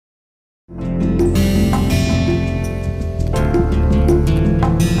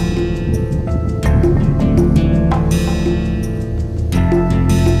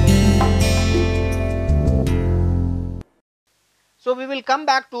will come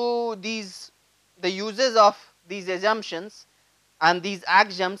back to the uses of these assumptions and these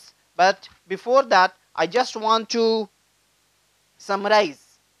axioms, but before that I just want to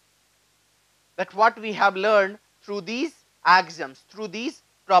summarize that what we have learned through these axioms, through these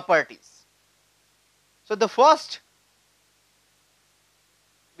properties. So the first,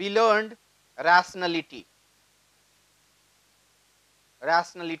 we learned rationality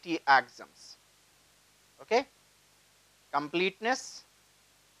axioms, okay, completeness,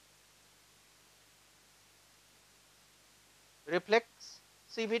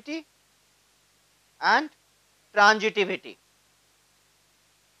 reflexivity and transitivity.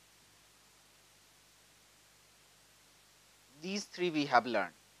 These three we have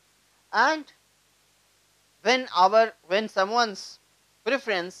learned. And when someone's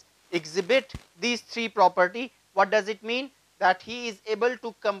preference exhibit these three property, what does it mean? That he is able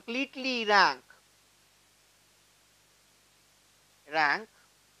to completely rank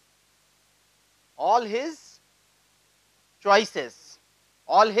all his choices,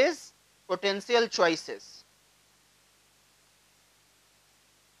 all his potential choices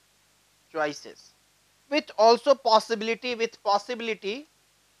with also possibility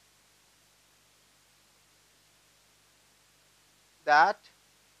that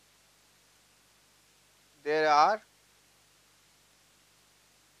there are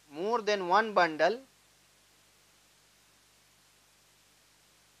more than one bundle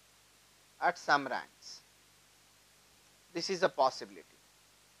at some ranks. This is a possibility.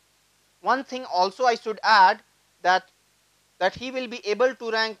 One thing also I should add, that he will be able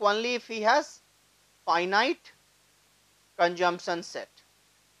to rank only if he has finite conjunction set.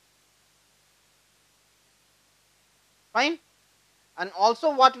 Fine. And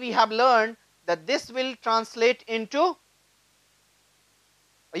also what we have learned, that this will translate into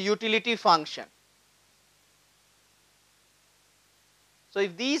a utility function. So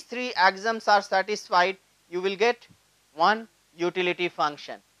if these three axioms are satisfied, you will get one utility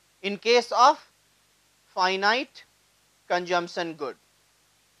function in case of finite conjunction good.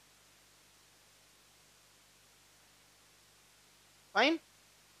 Fine.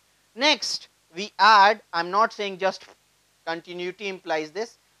 Next we add, I am not saying just continuity implies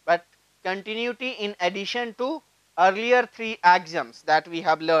this, but continuity in addition to earlier three axioms that we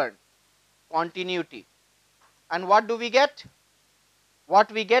have learned, continuity. And what do we get?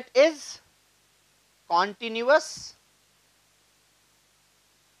 What we get is continuous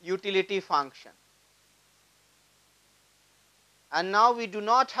utility function. And now we do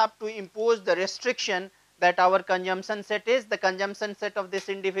not have to impose the restriction that our conjunction set is, the conjunction set of this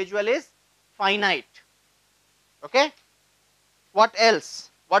individual is finite. Okay. What else?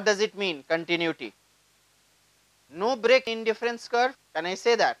 What does it mean, continuity? No break in difference curve. Can I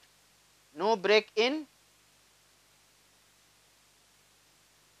say that? No break in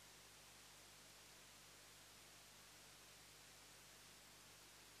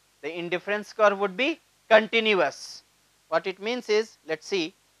the indifference curve would be continuous. What it means is, let us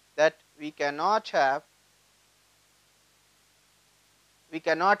see, that we cannot have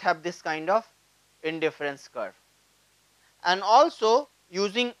this kind of indifference curve. And also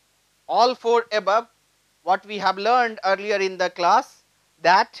using all four above, what we have learned earlier in the class,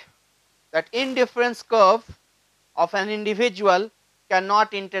 that indifference curve of an individual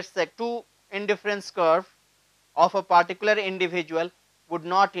cannot intersect, two indifference curve of a particular individual would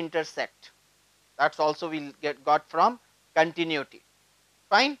not intersect. That is also we got from continuity.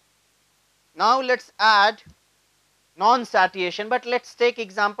 Fine. Now let us add non-satiation, but let us take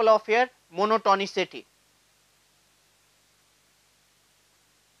example of here monotonicity.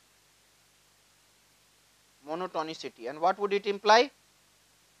 Monotonicity, and what would it imply?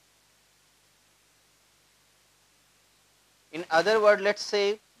 In other words, let us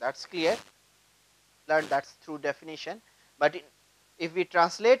say, that is clear, that is through definition, but if we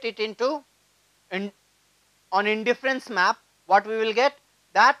translate it into on indifference map, what we will get?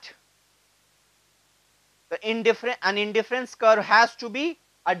 That an indifference curve has to be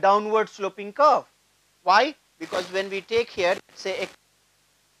a downward sloping curve. Why? Because when we take here, say a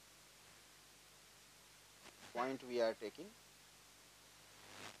point we are taking,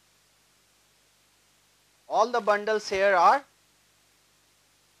 all the bundles here are,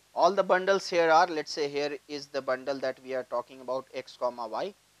 let us say here is the bundle that we are talking about, x comma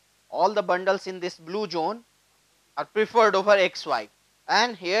y. All the bundles in this blue zone are preferred over xy,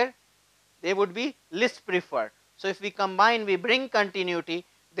 and here they would be least preferred. So if we combine, we bring continuity,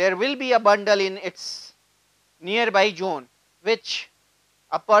 there will be a bundle in its nearby zone which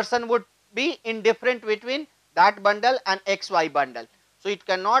a person would be indifferent between that bundle and xy bundle. So it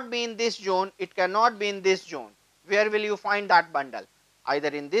cannot be in this zone, it cannot be in this zone. Where will you find that bundle? either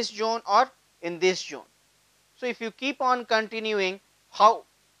in this zone or in this zone. So, if you keep on continuing, how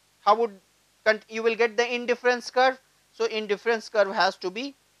would you will get the indifference curve. So, indifference curve has to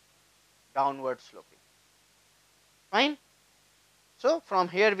be downward sloping, fine. So, from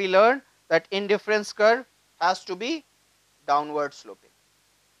here we learn that indifference curve has to be downward sloping.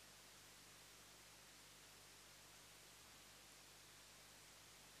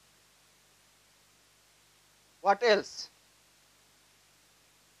 What else?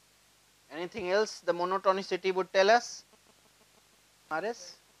 Anything else the monotonicity would tell us?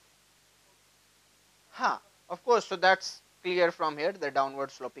 RS? Of course, so that's clear from here, the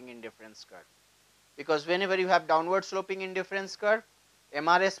downward sloping indifference curve, because whenever you have downward sloping indifference curve,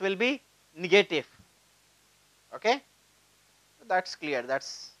 MRS will be negative. Okay, so that's clear,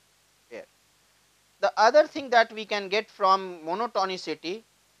 that's here. The other thing that we can get from monotonicity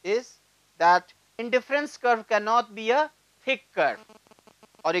is that indifference curve cannot be a thick curve.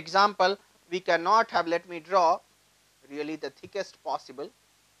 For example, we cannot have, let me draw really the thickest possible.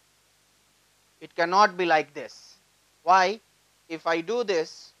 It cannot be like this. Why? If I do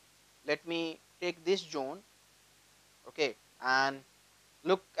this, let me take this zone, okay, and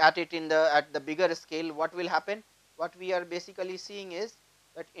look at it in the bigger scale, what will happen? What we are basically seeing is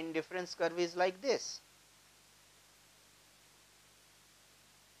that indifference curve is like this.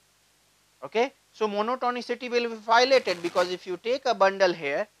 Okay, so monotonicity will be violated, because if you take a bundle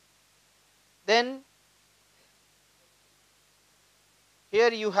here, then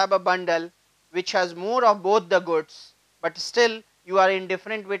here you have a bundle which has more of both the goods, but still you are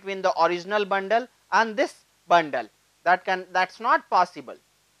indifferent between the original bundle and this bundle. That's not possible.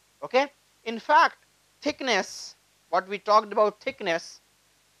 Okay, in fact, thickness, what we talked about thickness,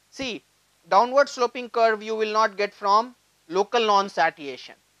 see, downward sloping curve you will not get from local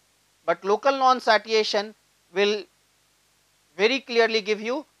non-satiation, but local non-satiation will very clearly give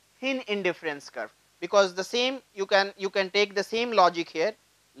you thin indifference curve, because the same you can take the same logic here,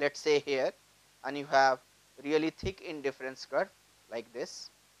 let us say here, and you have really thick indifference curve like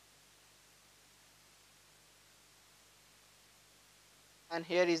this, and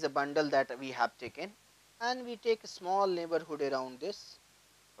here is a bundle that we have taken, and we take a small neighborhood around this.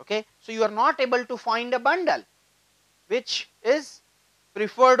 Okay, so you are not able to find a bundle which is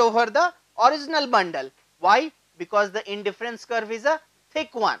preferred over the original bundle. Why? Because the indifference curve is a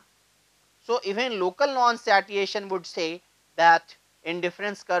thick one. So, even local non-satiation would say that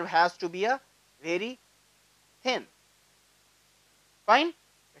indifference curve has to be a very thin. Fine,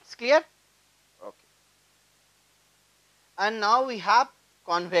 it is clear. Okay. And now we have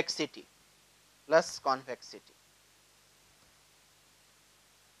convexity plus convexity.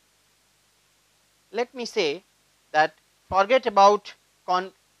 Let me say that forget about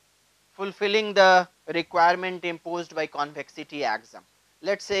fulfilling the requirement imposed by convexity axiom.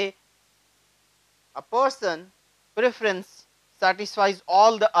 Let us say a person preference satisfies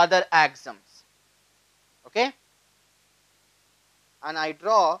all the other axioms, okay, and I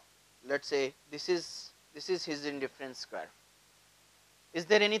draw, let us say this is his indifference curve. Is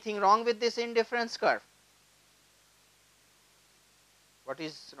there anything wrong with this indifference curve? What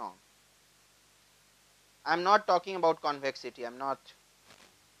is wrong? I am not talking about convexity, I am not,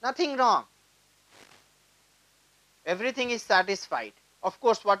 nothing wrong, everything is satisfied. Of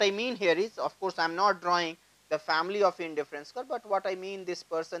course, what I mean here is, of course, I am not drawing the family of indifference curve, but what I mean, this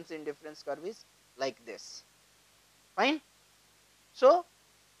person's indifference curve is like this, fine. So,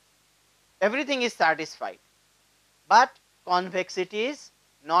 everything is satisfied, but convexity is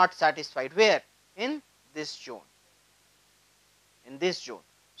not satisfied. Where? In this zone, in this zone.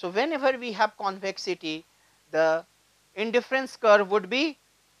 So, whenever we have convexity, the indifference curve would be,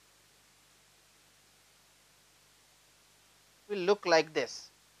 will look like this.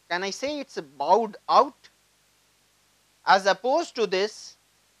 Can I say it is bowed out, as opposed to this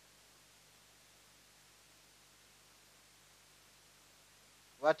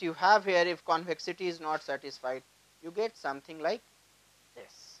what you have here? If convexity is not satisfied, you get something like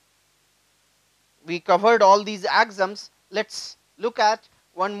this. We covered all these axioms. Let us look at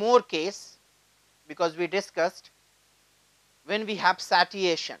one more case, because we discussed when we have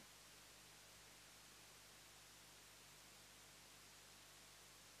satiation.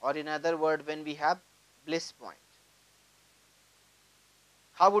 Or in other word, when we have bliss point,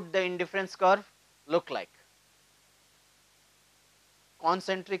 how would the indifference curve look like?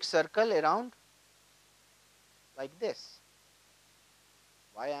 Concentric circle around like this.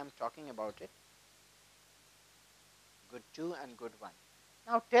 Why I am talking about it? Good 2 and good 1.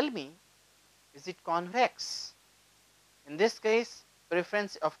 Now tell me, is it convex? In this case,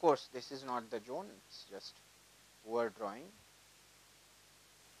 preference, of course, this is not the zone, it is just poor drawing.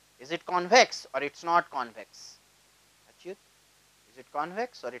 Is it convex or it is not convex? Achyut, is it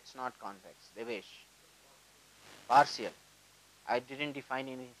convex or it is not convex? Devesh, partial. I did not define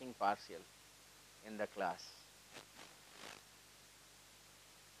anything partial in the class.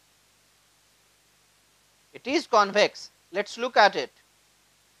 It is convex. Let us look at it.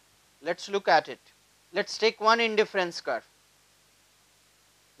 Let us look at it. Let us take one indifference curve.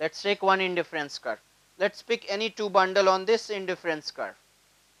 Let us take one indifference curve. Let us pick any two bundle on this indifference curve.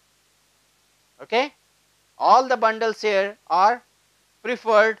 Okay? All the bundles here are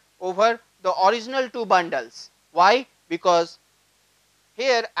preferred over the original two bundles. Why? Because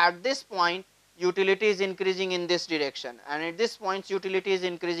here at this point utility is increasing in this direction, and at this point utility is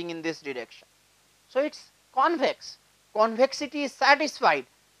increasing in this direction. So it is convex. Convexity is satisfied,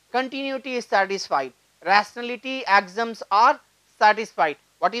 continuity is satisfied, rationality axioms are satisfied.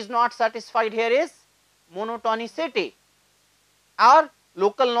 What is not satisfied here is monotonicity. Our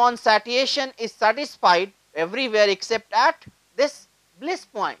local non-satiation is satisfied everywhere except at this bliss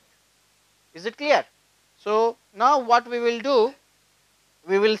point. Is it clear? So now what we will do,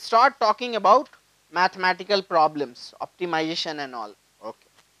 we will start talking about mathematical problems, optimization and all.